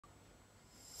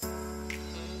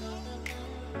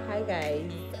Hi guys,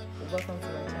 welcome to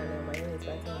my channel. My name is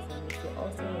Nupe,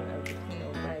 also known as the Queen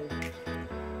of Vibes.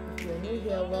 If you are new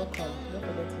here, welcome. Don't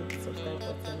forget to hit the subscribe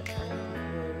button, and if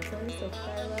you are a returning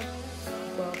subscriber,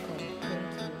 welcome. Thank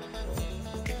you for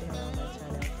sticking around my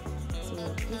channel. So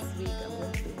this week I'm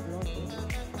going to be vlogging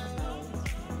about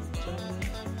journey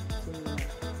to Minna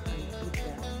and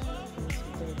Bida into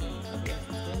wedding. Yes,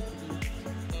 it's going to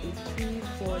be a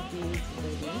 3-4 days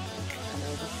wedding, and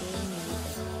I'll be showing you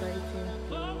exciting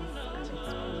things and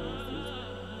experiences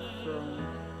from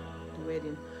the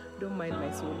wedding. Don't mind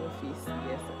my solo face.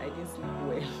 Yes, I didn't sleep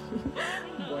well,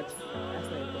 but that's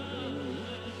not a problem anyway.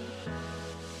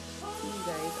 See you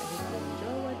guys. I hope you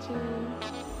enjoy watching.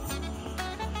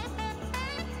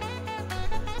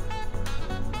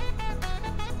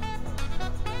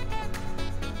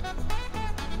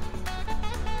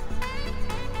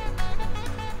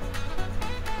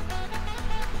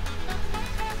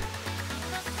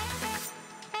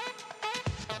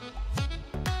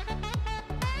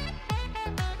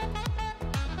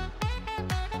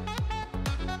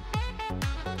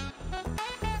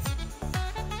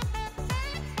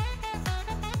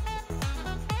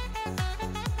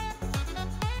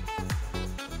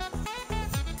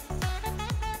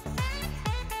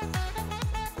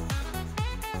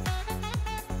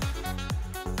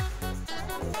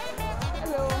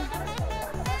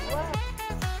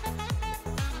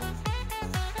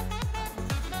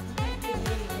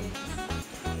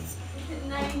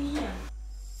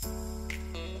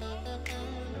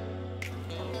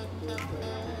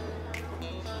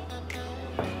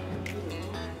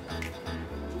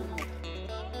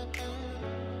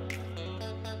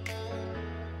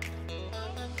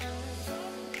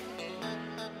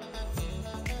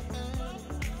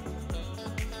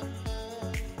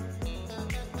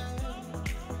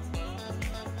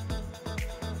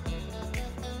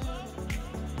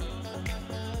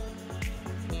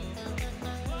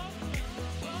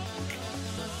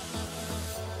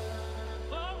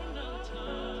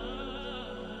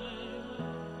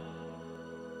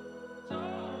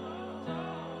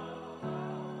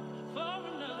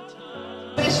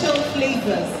 Special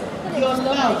flavors, your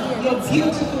love, your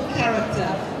beautiful character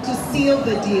to seal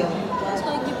the deal.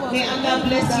 May Allah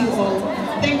bless you all.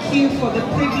 Thank you for the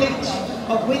privilege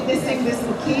of witnessing this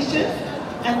occasion,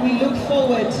 and we look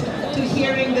forward to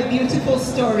hearing the beautiful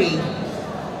story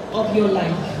of your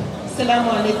life. Assalamu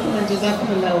alaikum and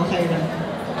jazakumullahu khairan.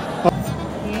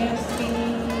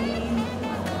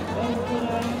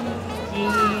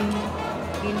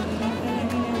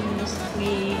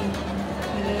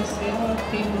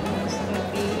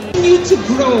 Continue to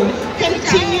grow,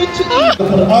 continue to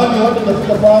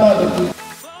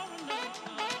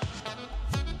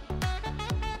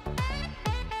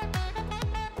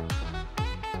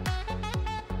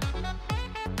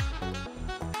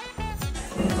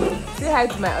Say hi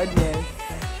to my audience.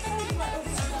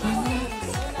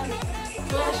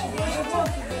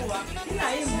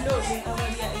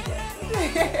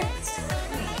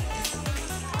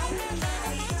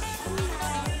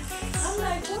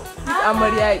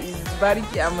 Amaria is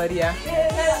Bariki Amaria.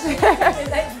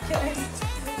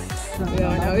 We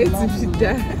are on our way to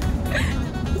Bida.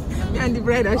 Me and the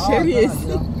bride are sharing a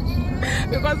seat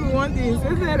because we want to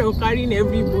instead of carrying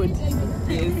everybody.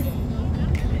 Yes.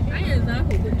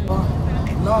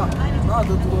 No,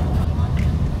 don't go.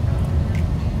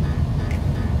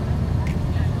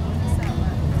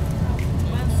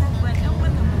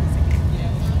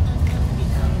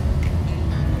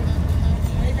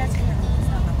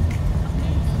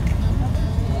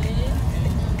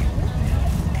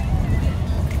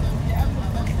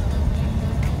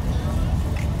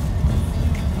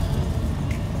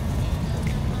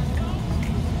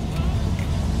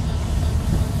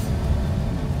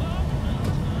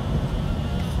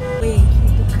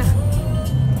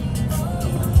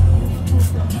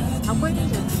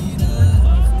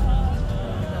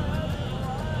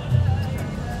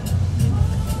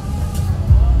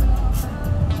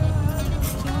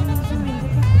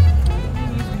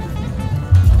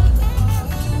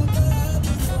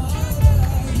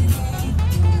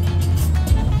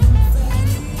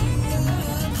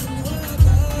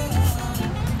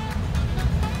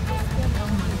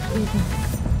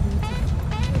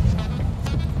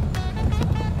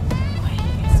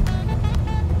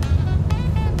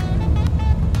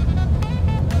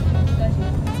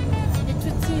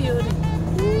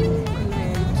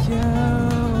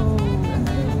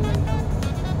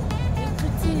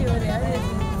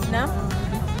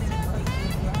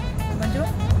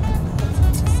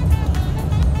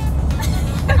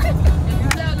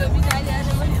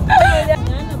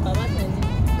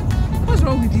 What's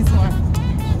wrong with this one?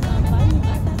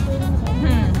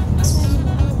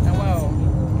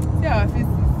 our faces.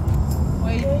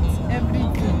 Wait,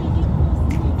 everything.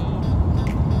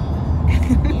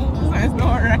 It's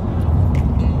not right.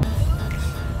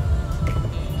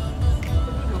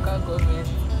 Local government,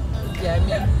 they are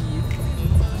making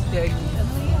it.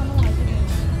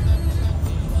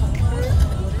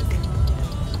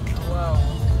 Wow,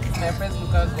 my first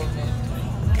local government.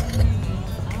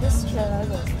 This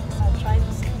child are trying to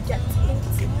get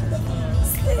into the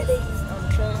city. I'm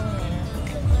trying.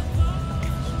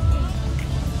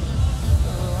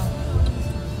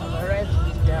 I'm arrived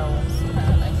with that one.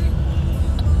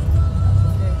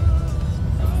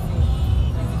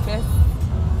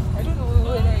 I don't know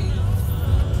whether it's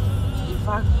a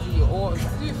factory or I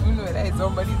don't even know whether it's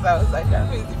somebody's house. I don't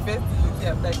know it's the first thing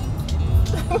I've done.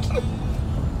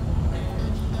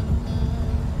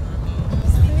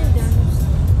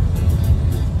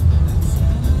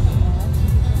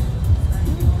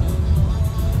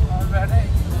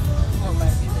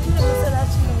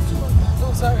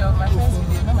 Oh, sorry, of my friends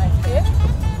with you, not my friend.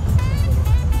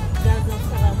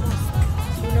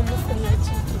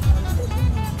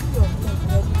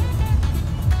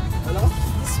 Hello?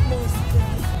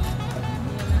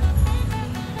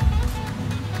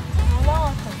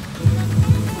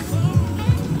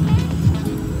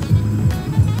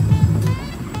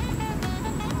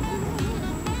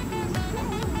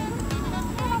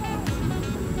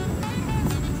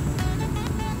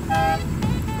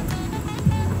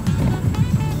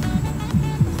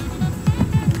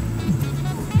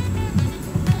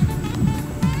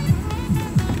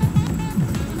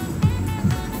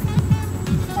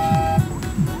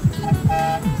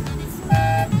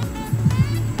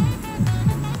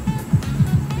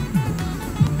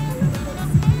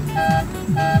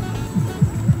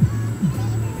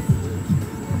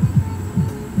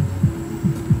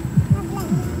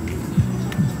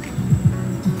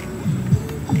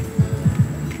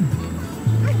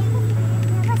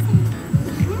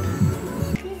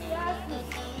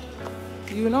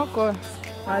 You will not call,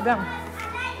 madam.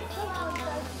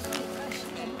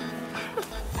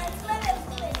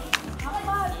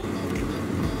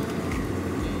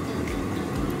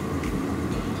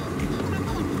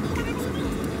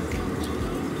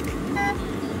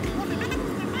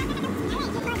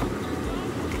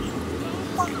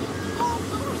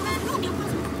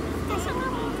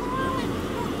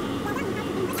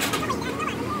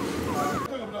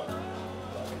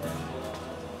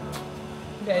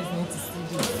 You guys need to see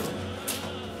this.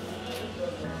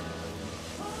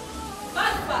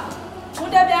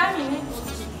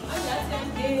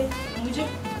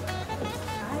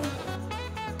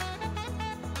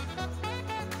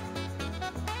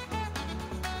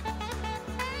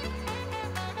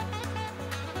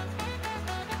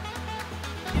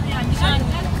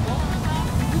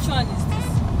 Which one is this?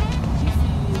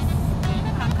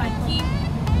 Kakaki.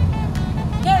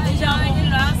 Yeah, the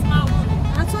last one.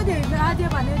 That's what they had there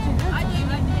by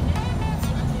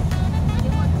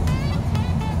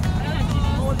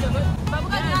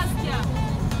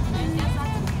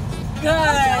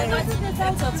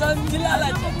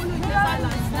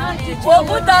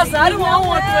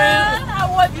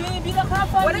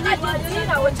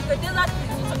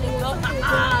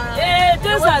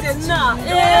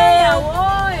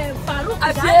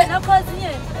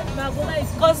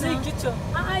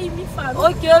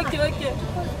Okay.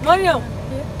 Maryam,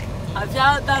 I've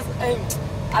had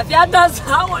that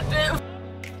sound.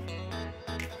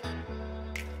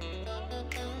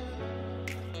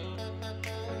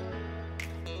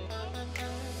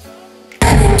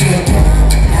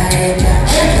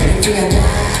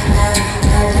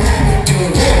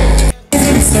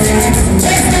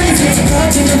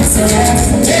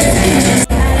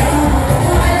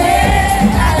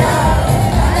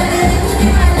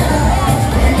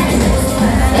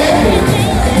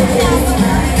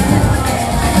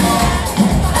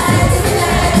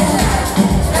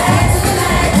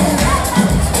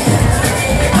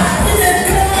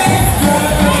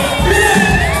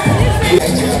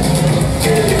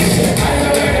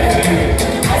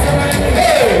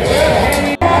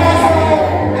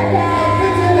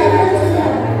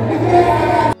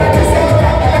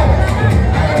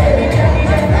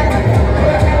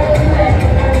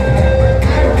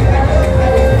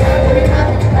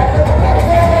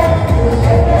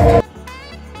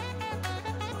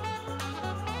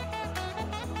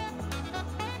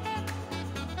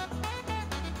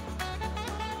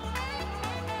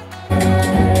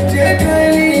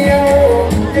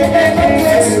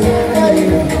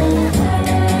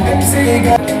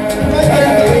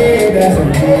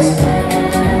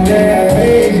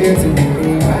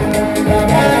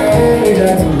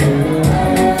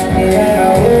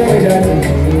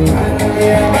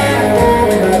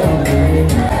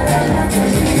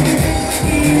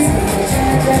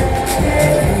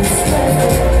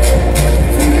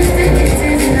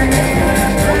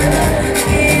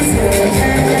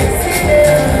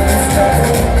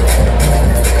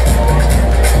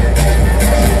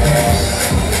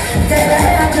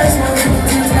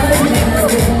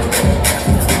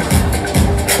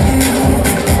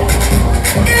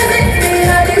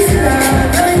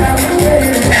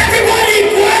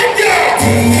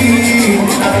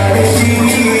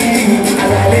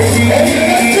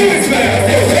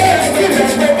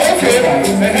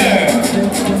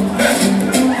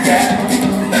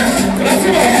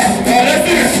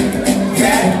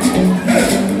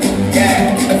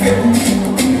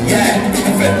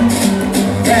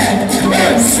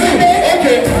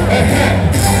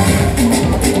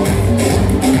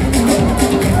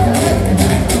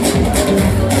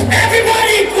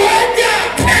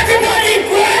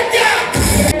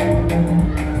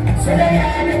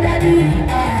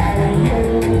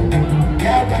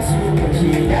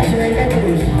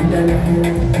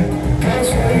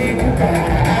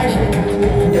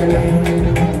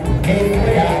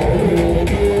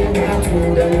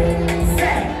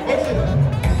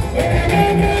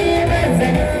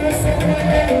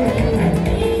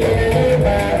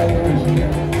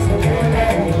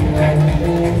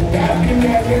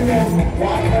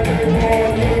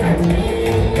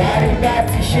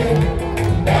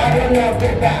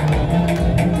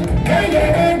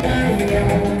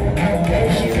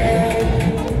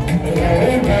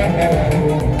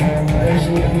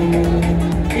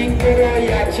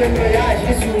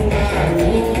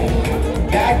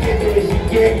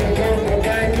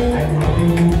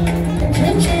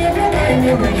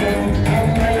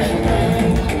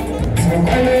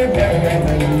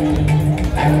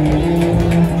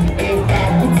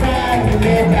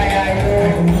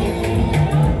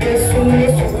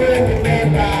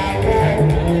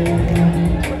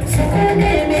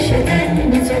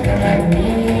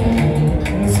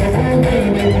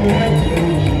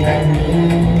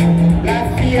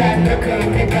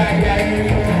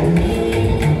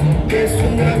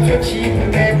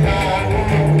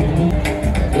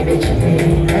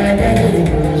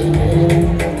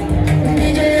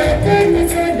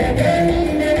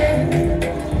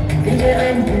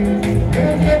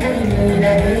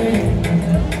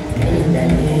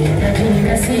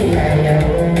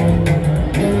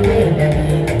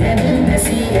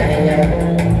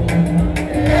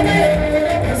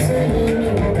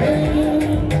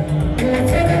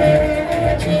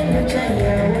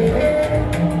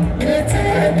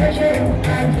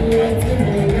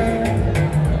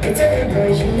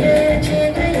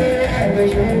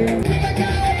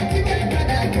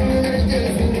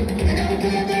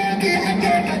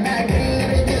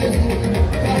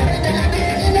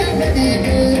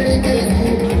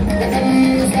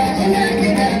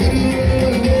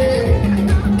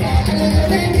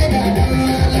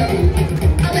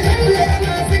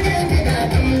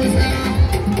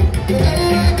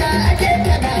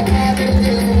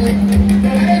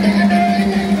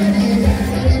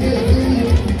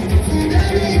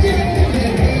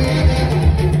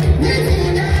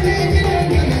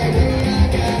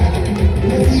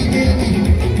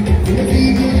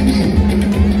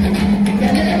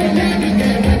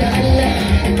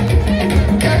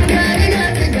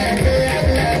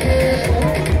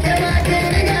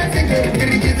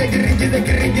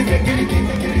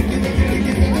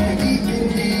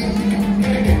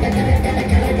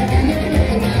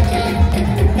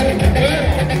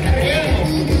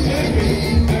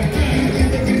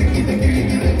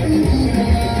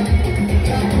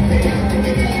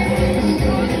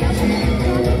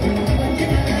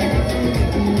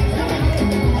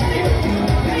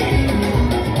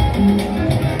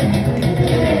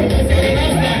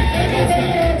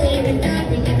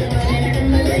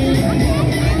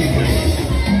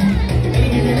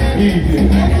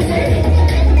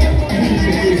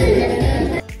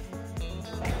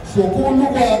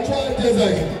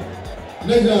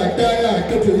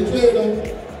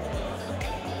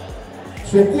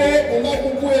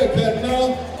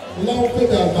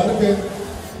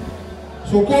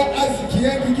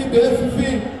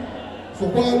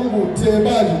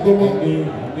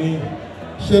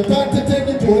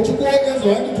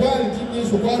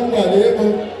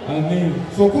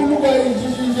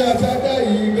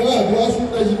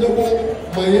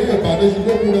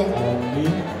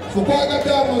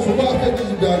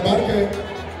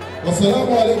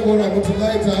 Wassalamu alaikum wa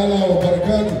rahmatullahi ta'ala wa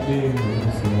barakatuh.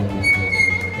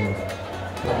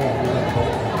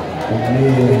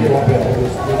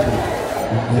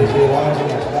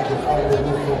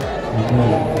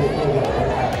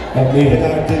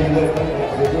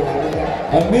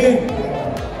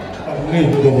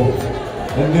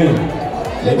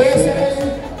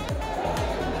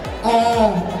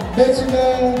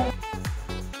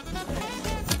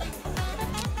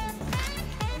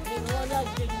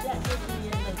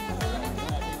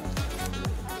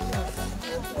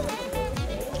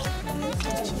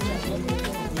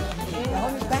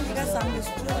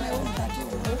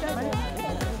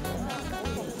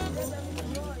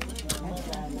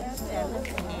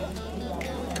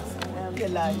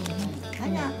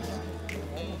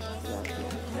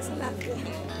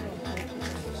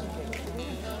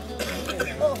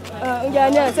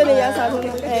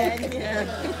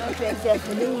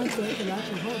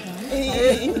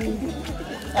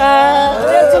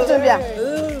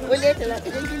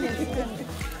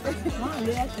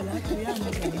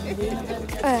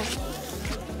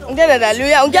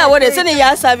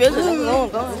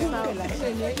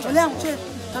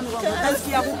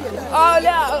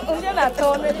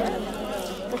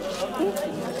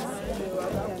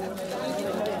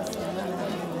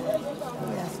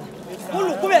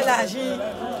 l'âge.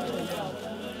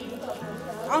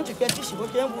 En tout cas, tu sais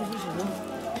pas vous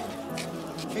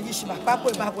je dis je pas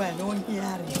pour pas voir non hier.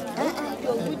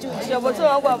 Je vais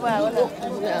te voir voilà.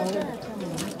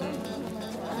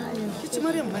 Tu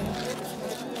Maryam.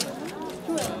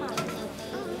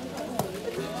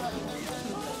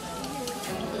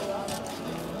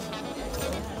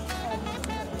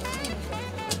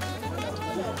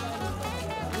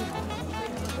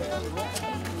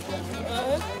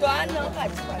 Toán nó phải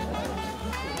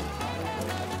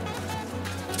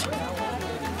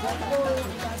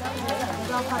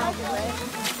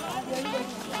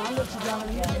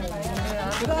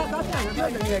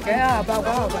cái bao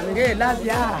có bạn cái lá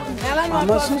bia mà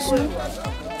su su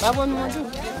bao nhiêu mà su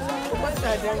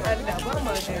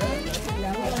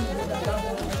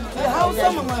hao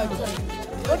sao mà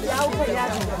có hao cái gì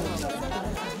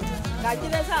cái gì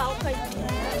đó sao không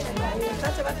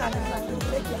sao sẽ bắt ăn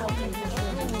cái hao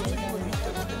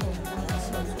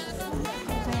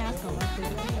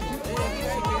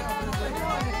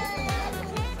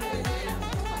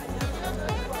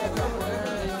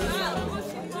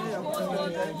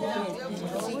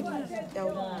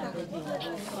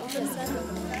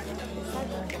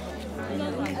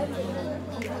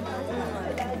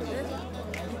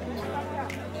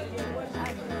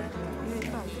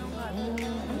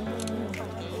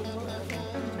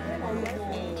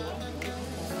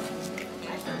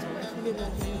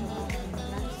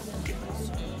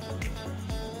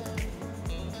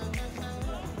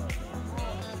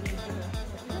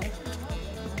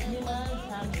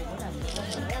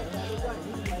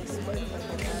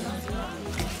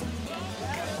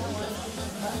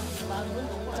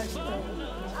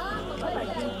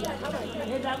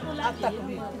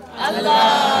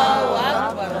Allahu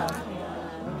Akbar.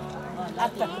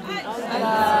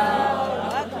 Allahu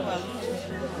Akbar.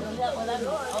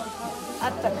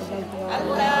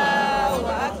 Allahu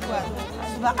Akbar.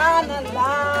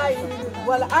 Subhanallah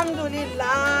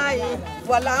walhamdulillah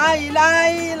wala ilaha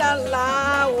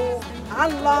illallah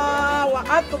Allahu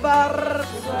Akbar.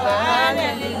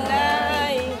 Subhanallah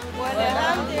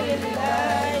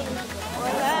walhamdulillah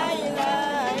wala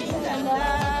ilaha illallah.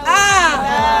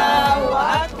 Allahu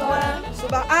Akbar.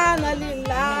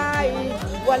 Subhanallah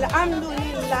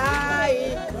walhamdulillah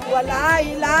wala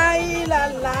ilaha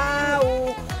illallah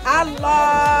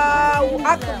Allahu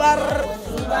Akbar.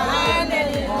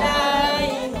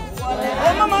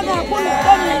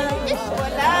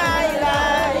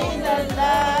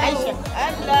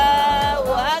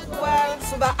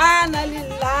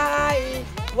 Subhanallah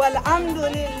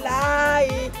walhamdulillah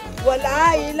wala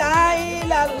ilaha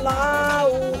illallah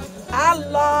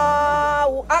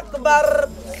Allahu Akbar.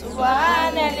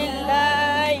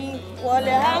 Subhanallah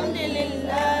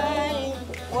walhamdulillah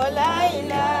wala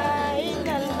ilaha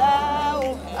illallah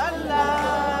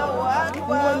Allahu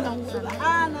Akbar.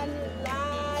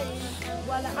 Subhanallah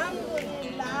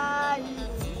walhamdulillah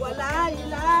wala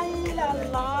ilaha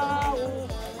illallah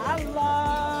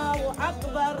Allahu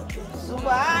Akbar.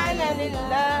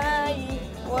 Subhanallah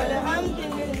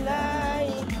walhamdulillah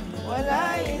wala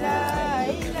ilaha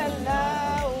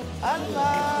illallah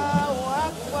Allahu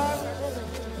Akbar.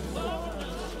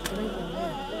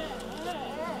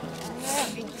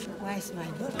 Why is my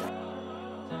daughter?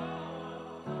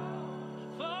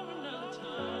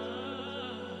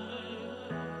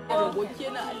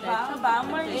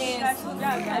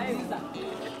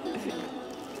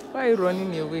 Why are you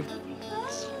running away?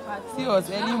 See us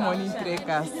early morning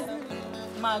trekkers.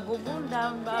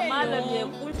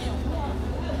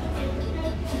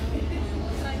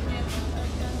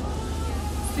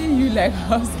 See you like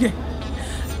house girl.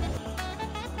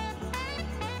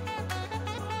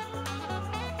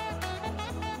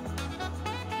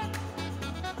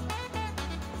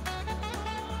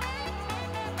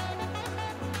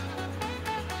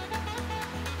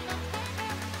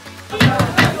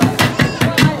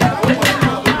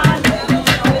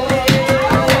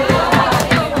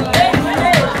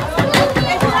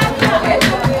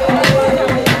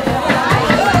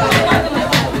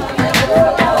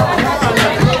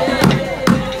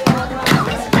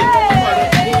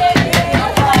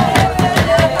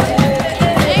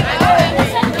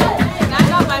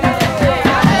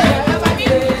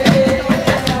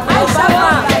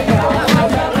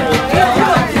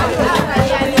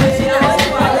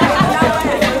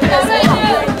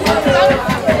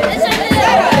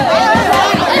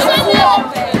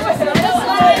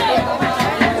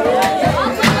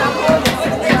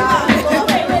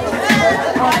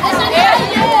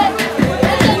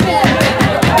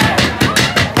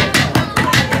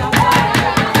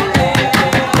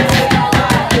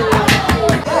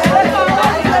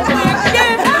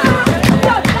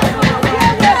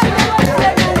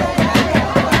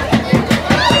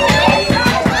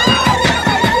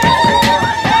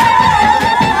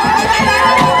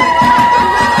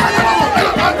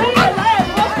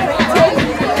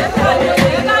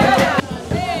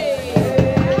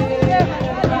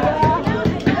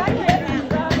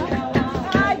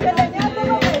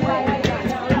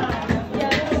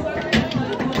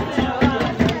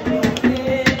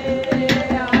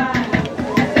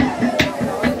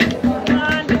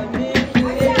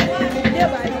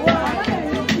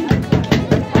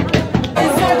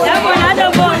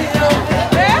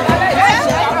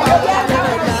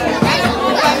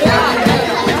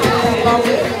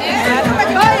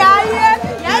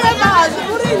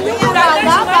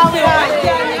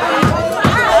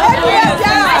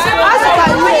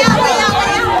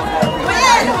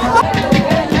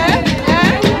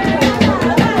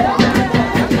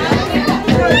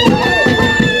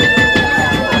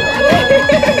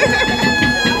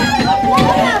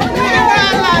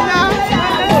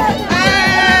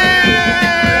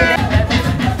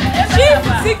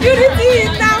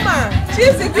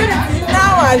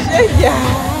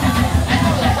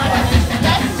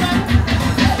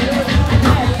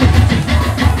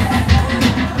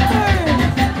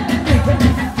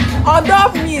 On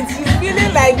top meat, she's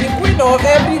feeling like the queen of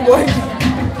everybody.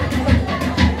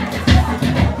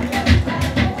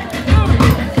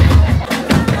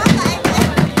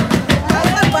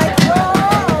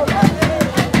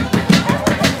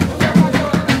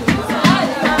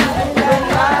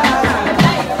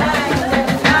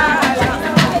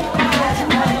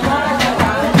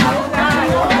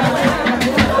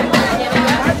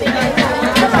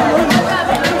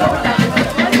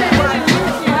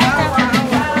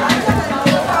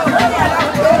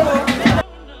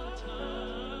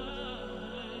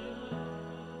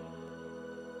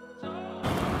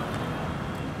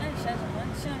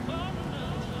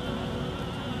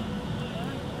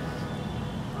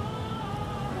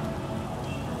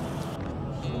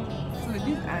 So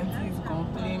this auntie is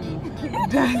complaining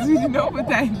that we did not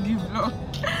put her in the vlog,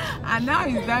 and now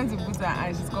it's time to put her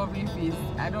and she's covering face.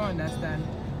 I don't understand.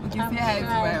 Okay, say hi to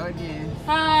my audience.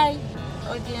 Hi,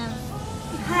 audience.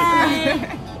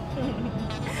 Hi.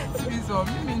 Please,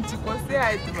 mean to go say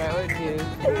hi to my audience.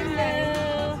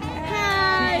 Hello.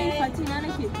 Hi. Fatima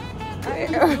Nake.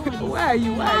 Where are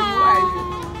you?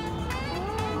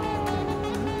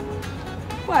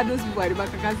 Who are those people at the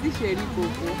back? I can see Sherry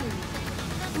Coco.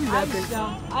 Who is that person?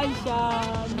 Aisha.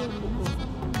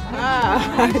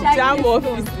 Jam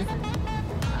office.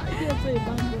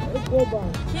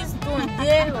 She's doing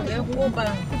there or a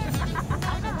woman.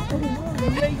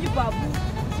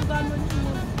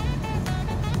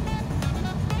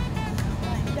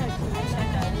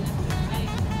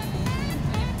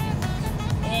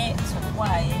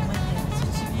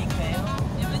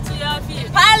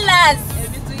 Palace!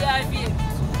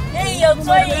 Hey, you're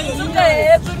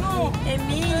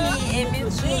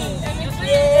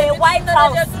White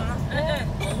House.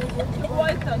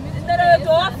 White House.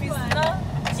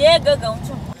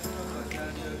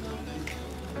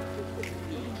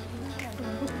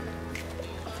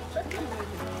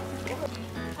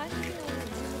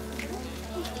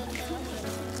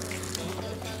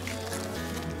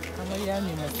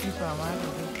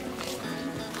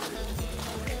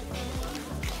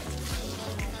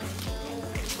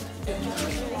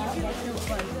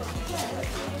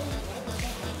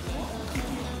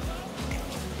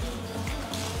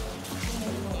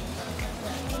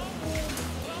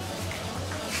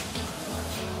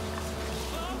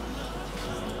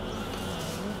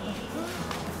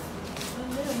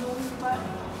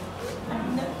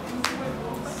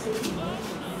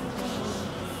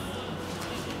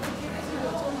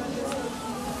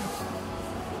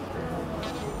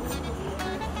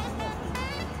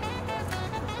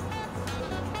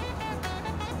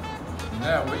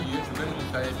 Yeah, we used to go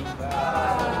inside.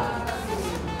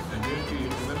 And you used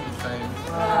to go inside.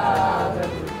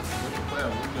 Where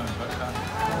would you unbutter?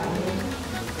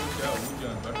 Where would you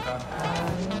unbutter?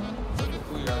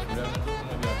 We are done to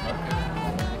the market.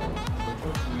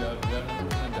 We are done to the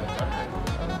market.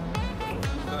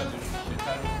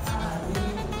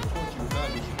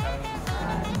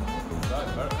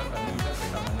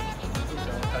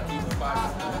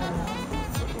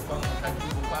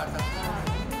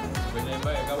 Whenever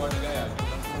I go on the guy,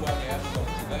 I have to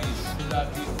today is that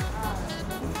deal.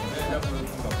 Whenever I go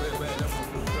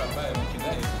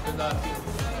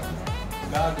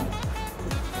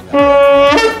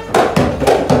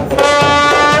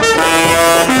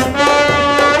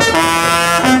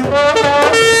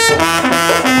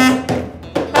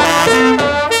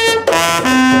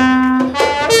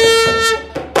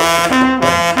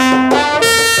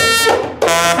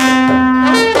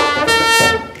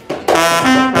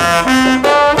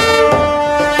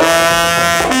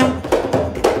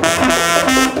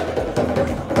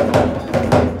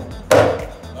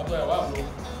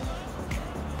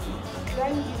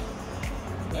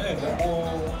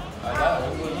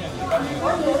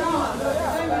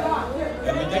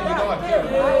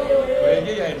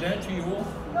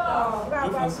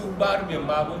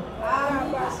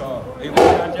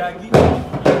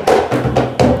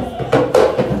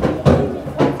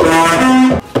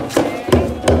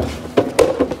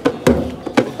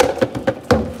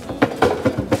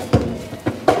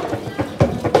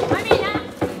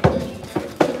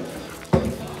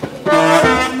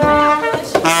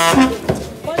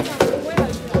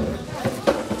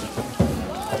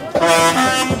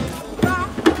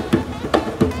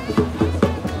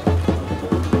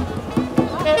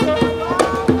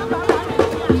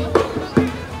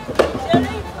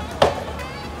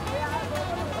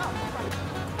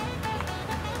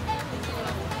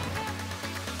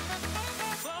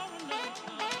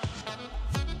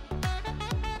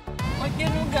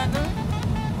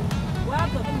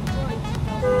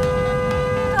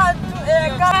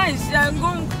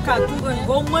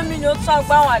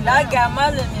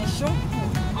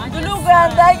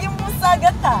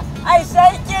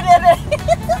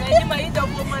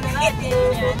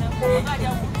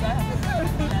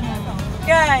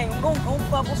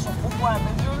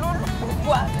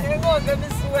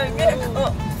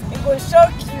It will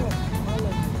shock you.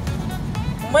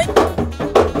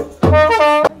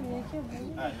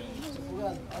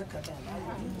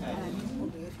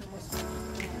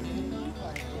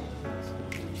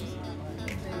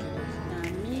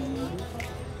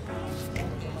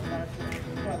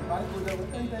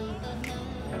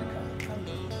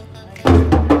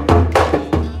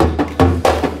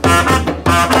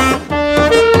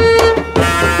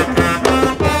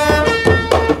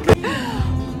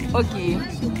 Okay,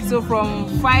 so from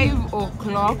 5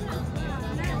 o'clock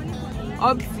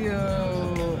up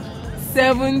till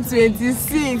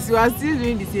 7:26, we are still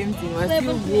doing the same thing. We are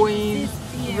still going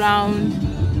round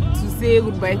to say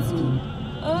goodbye to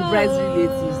the bride's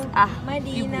relatives.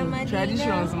 People,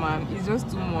 traditions, man, it's just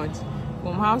too much.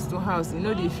 From house to house, you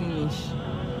know they finish.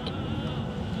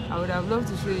 I would have loved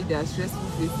to show you their stressful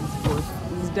faces, but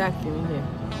it's dark in here.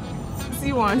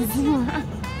 See one, see one.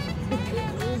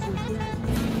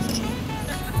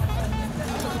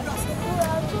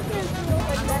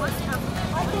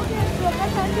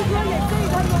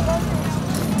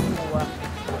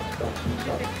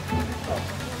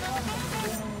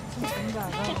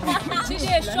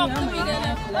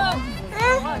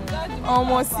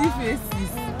 Almost see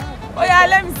faces. Oh yeah,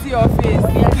 let me see your face.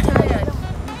 We are tired.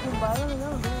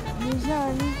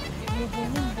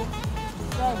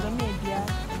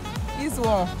 This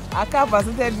one, I can't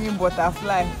presented me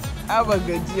butterfly. Have a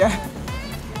good year.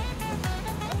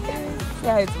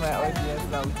 Say to my audience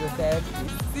now with your tired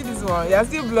face. See this one, you're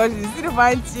still blushing. See the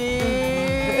fine cheeks.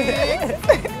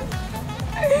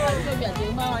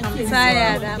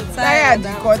 I'm tired.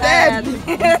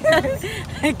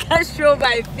 I can't show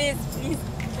my face, please.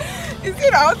 You see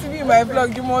how to be in my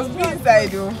vlog, you must be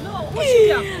inside though.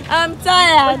 I'm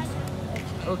tired.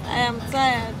 Okay. I am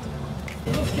tired.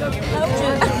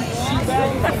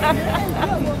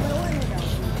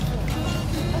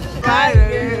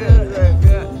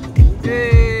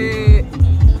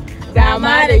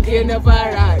 Dama da ke na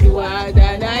fara ruwa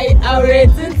da na yi aure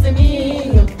tuntuni.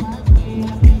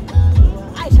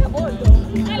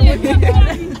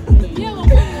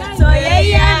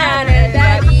 Soyayya na da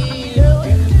daɗi.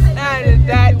 Na da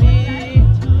daɗi.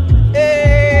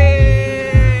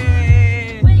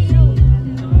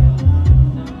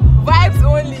 Vibes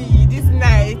only this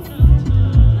night.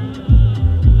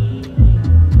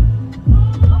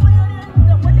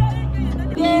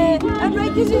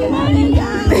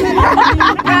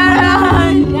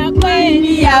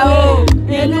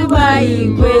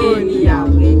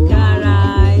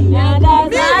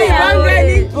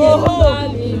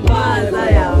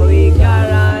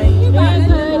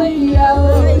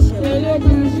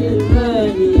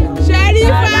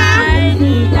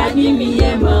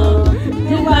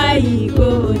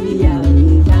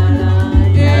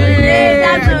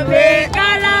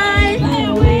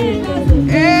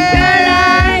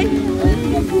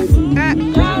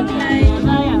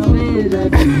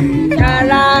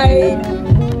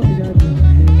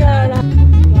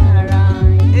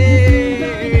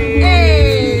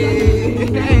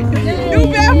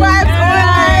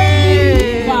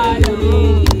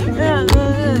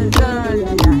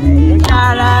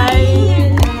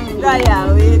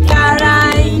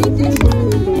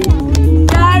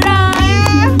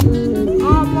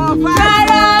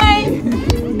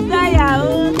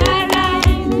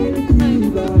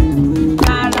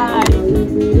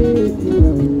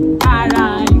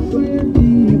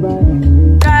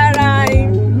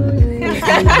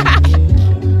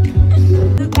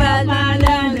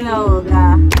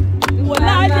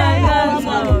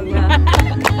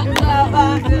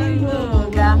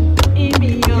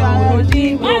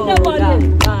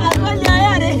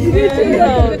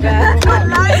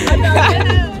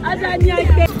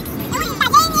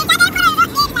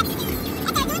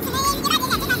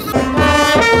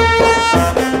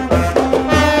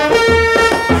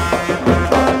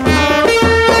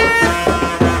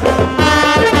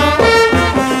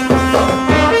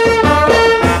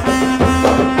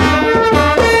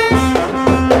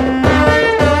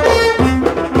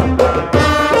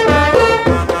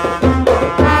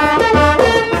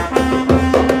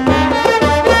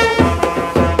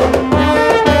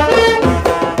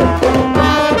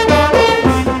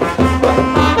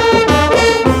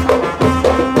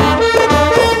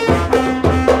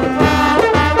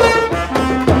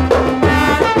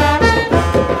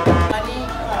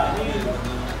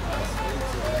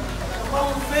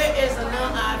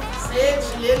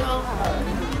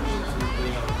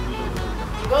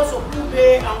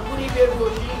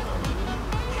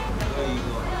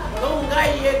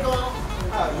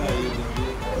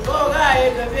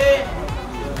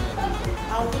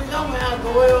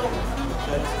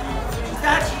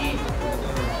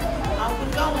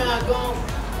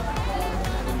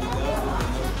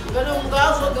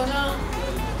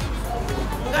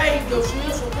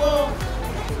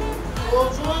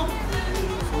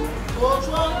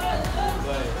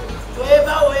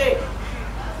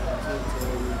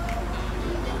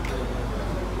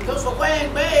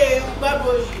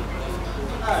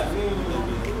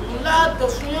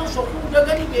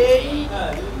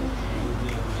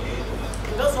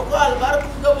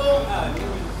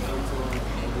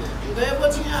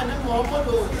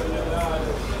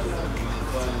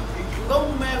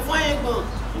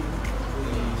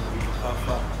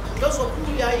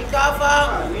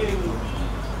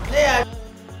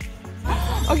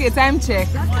 Okay, time check.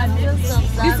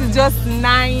 This is just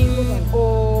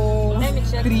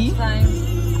 9:03.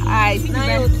 I think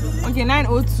it's okay,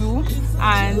 9:02,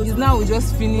 and it's now we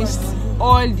just finished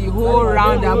all the whole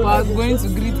roundabout, going to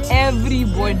greet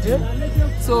everybody.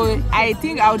 So I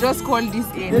think I'll just call this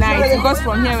a night, because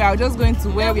from here we are just going to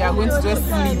where we are going to just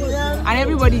sleep, and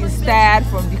everybody is tired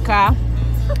from the car.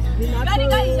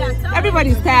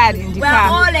 Everybody is tired in the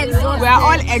car. We are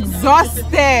all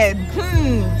exhausted.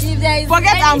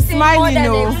 Forget I'm smiling,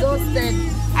 no.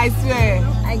 I swear.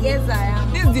 I guess I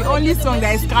am. This is the only song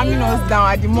that is calming us down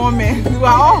at the moment. We are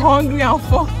all hungry and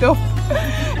fucked up.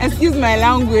 Excuse my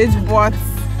language, but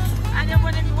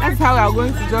that's how we are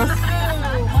going to just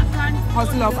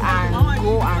hustle up and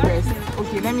go and rest.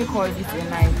 Okay, let me call this a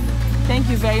night. Thank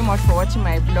you very much for watching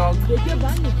my vlog.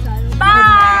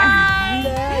 Bye.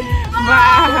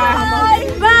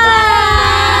 Bye. Bye.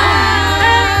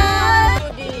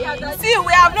 See,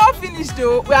 we have not finished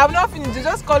though. We have not finished. They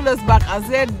just called us back and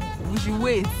said we should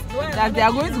wait. That they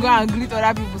are going to go and greet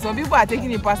other people. Some people are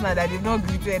taking it personal that they've not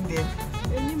greeted them.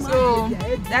 So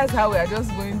that's how we are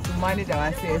just going to manage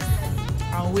ourselves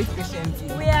and wait patiently.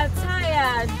 We are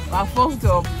tired. We are fucked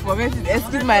up.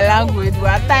 Excuse my language. We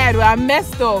are tired. We are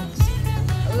messed up.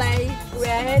 Like we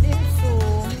are heading to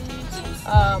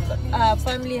our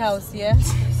family house, yeah?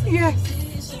 Yes.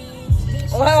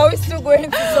 Or are we still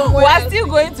going to somewhere? We are still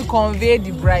going to convey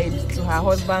the bride to her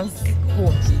husband's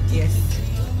home. Yes.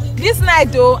 This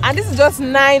night though, and this is just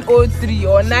 9:03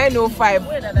 or 9:05.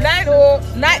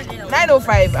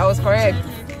 9:05. I was correct.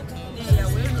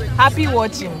 Happy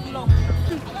watching.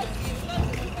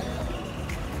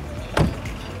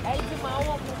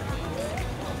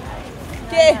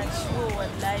 Okay.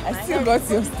 I still got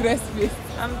your stress face.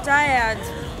 I'm tired.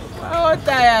 Oh,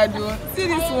 tired though. See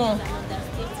this one.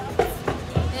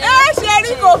 Hey,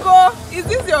 Sherry Coco, is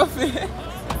this your face?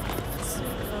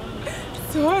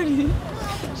 Sorry,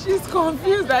 she's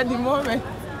confused at the moment.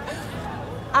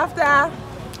 After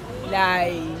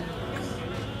like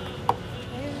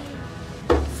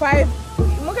 5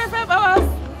 hours.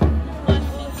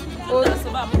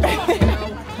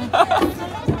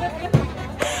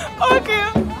 Okay,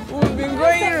 we've been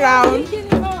going round.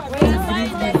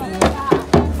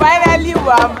 Finally, we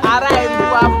have arrived. We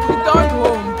have returned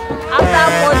home after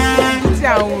much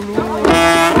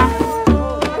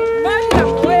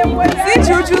see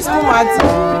Chuchu's mom at two.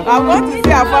 I'm going to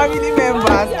see our family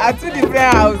members at 2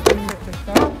 different houses.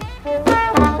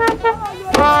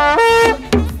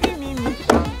 See Mimi.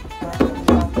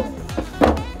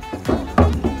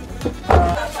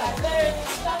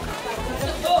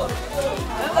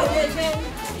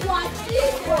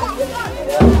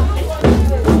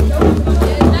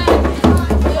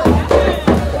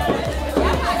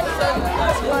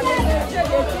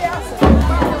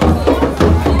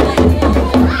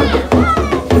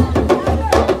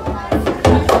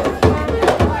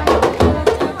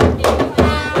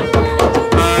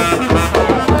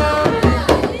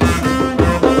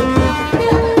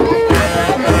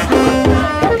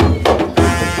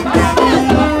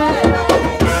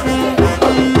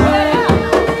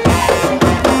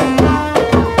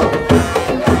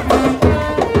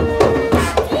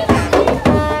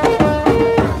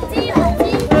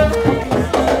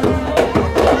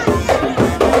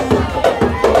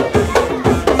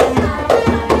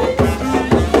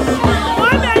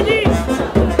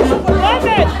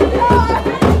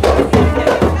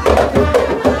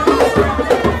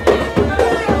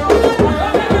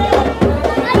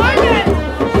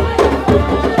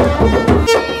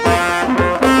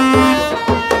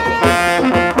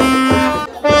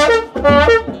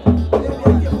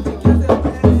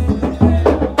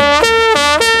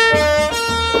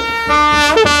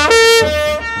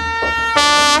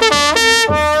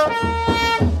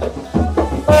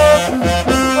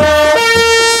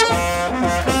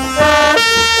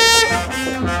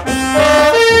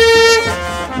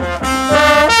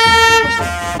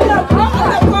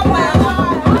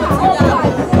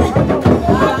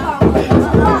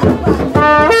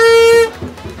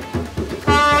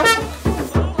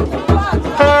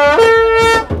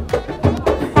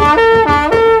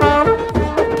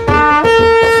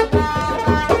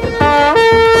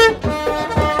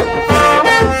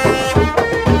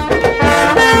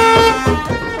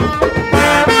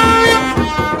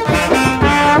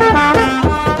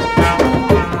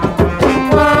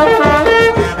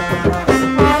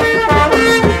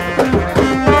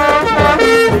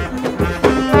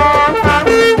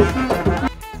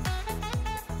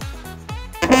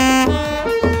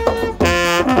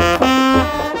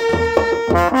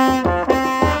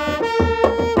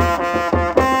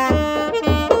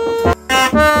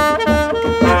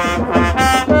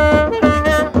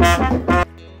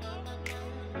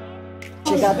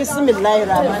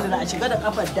 Bismillahirrahmanirrahim. Shiga da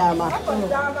kafar dama.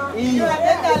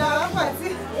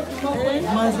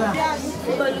 Maza.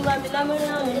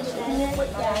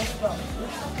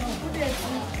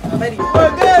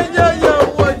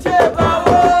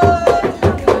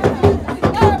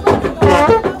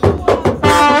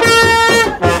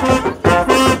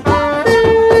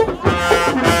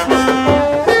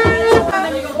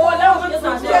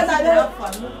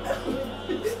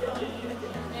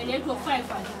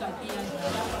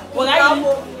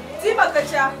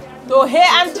 To he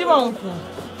an ji manku.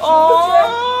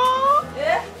 Oh.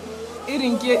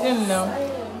 Irin ke din nan.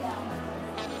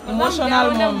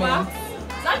 Emotional moment.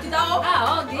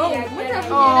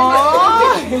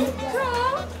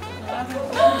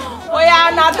 Oh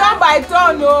yeah, now turn by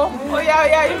turn, no. Oh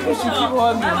yeah, you should keep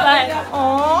hugging.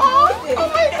 Oh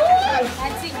my God.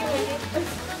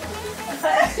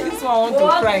 This one want to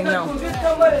cry now.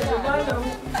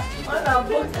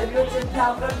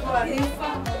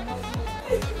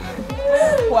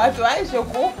 What? Why is your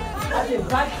cook?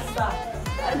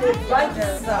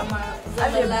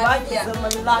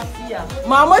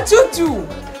 Mama Tutu.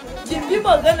 Kin bi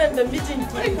maganar da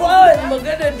mijinki ko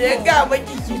maganar da ya ga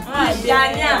maki ki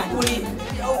ya kuri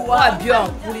wa biyan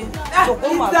kuri to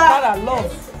kuma fara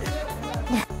love.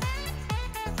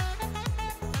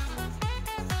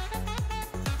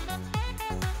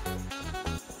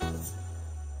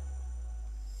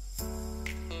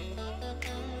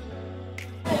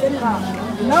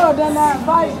 No, then I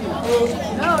advise you.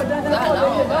 No, then I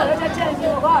change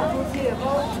your heart.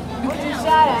 What you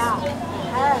say?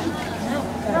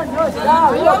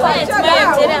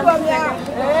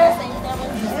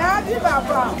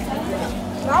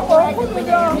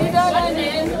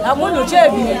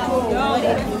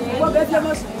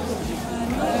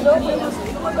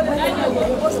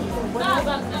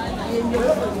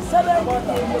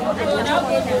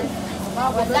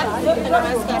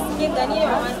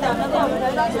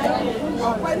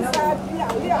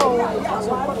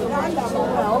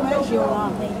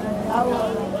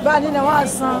 Bani na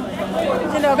wasan,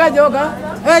 jina ka joga,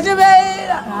 ejibe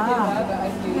ila.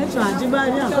 Ejo ajiba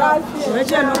ni a.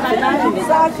 Eje lo kata ni.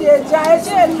 Safi eja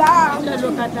eje la. Eje lo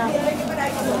kata.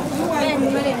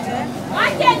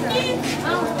 Maketi.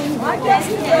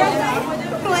 Maketi.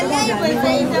 Wallahi bai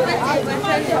sai ta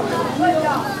bace.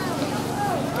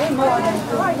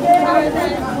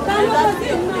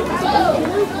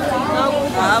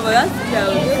 Ah, ba ya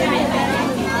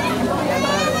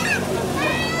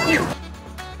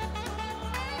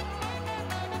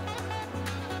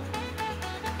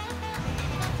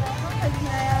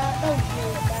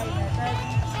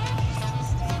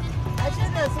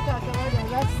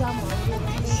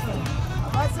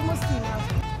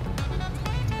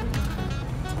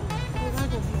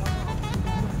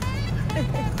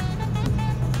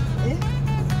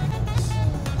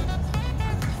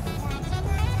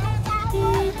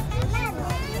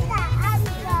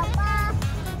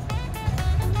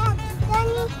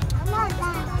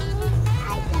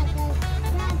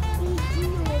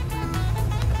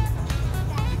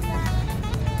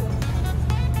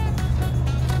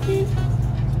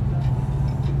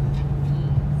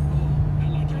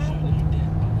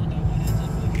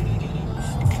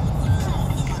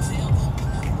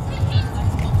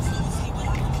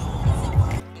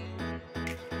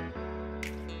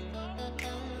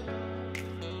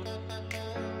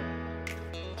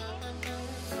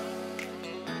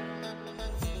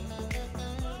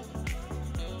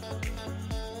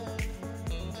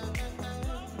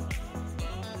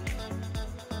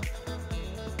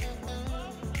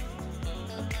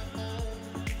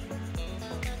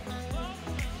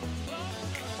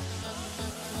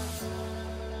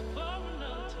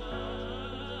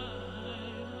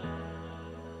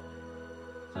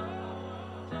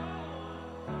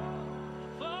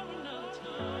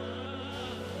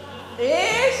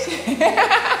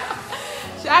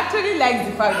She actually likes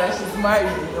the fact that she's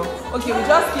married, you know. Okay, we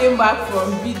just came back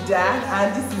from Bida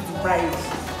and this is the bride.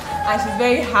 And she's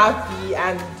very happy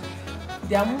and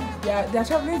they're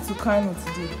traveling to Kano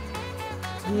today.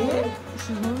 Yeah?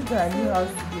 She's moving to her new house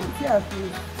today. See her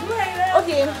face.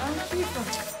 Okay.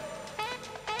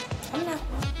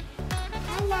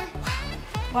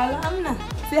 Amna.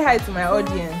 Say hi to my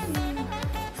audience.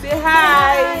 Say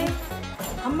hi.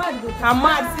 Ahmad,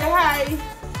 say hi.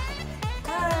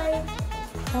 Hi.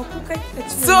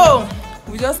 So,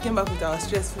 we just came back with our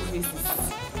stressful faces.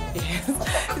 Yes.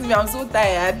 I'm so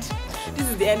tired. This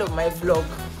is the end of my vlog.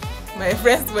 My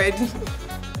friend's wedding.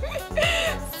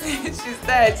 She's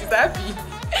tired, she's happy.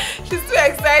 She's too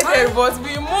excited, but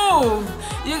we move.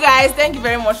 You guys, thank you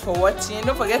very much for watching.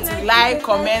 Don't forget to like,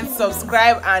 comment,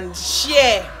 subscribe, and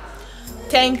share.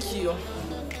 Thank you.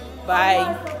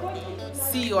 Bye.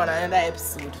 See you on another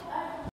episode.